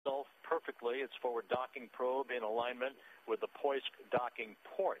perfectly. Its forward docking probe in alignment with the Poisk docking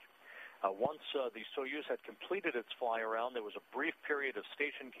port. Once the Soyuz had completed its fly-around, there was a brief period of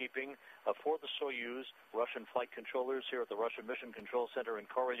station keeping for the Soyuz. Russian flight controllers here at the Russian Mission Control Center in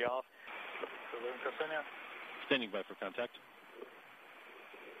Korolyov. Standing by for contact.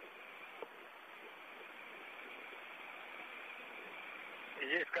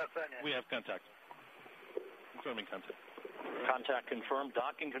 We have contact. Confirming contact. Contact confirmed.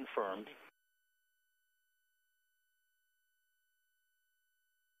 Docking confirmed.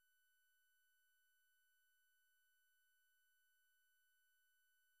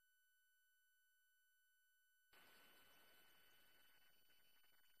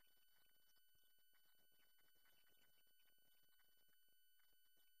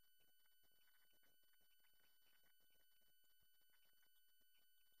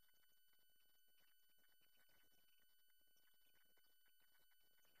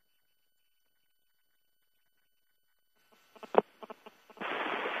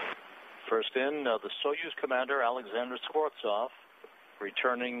 First in, the Soyuz commander, Alexander Skvortsov,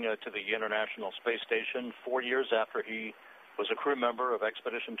 returning to the International Space Station 4 years after he was a crew member of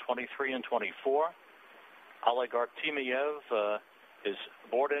Expedition 23 and 24. Oleg Artemyev is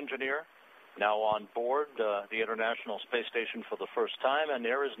board engineer, now on board the International Space Station for the first time. And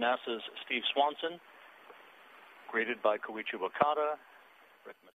there is NASA's Steve Swanson, greeted by Koichi Wakata.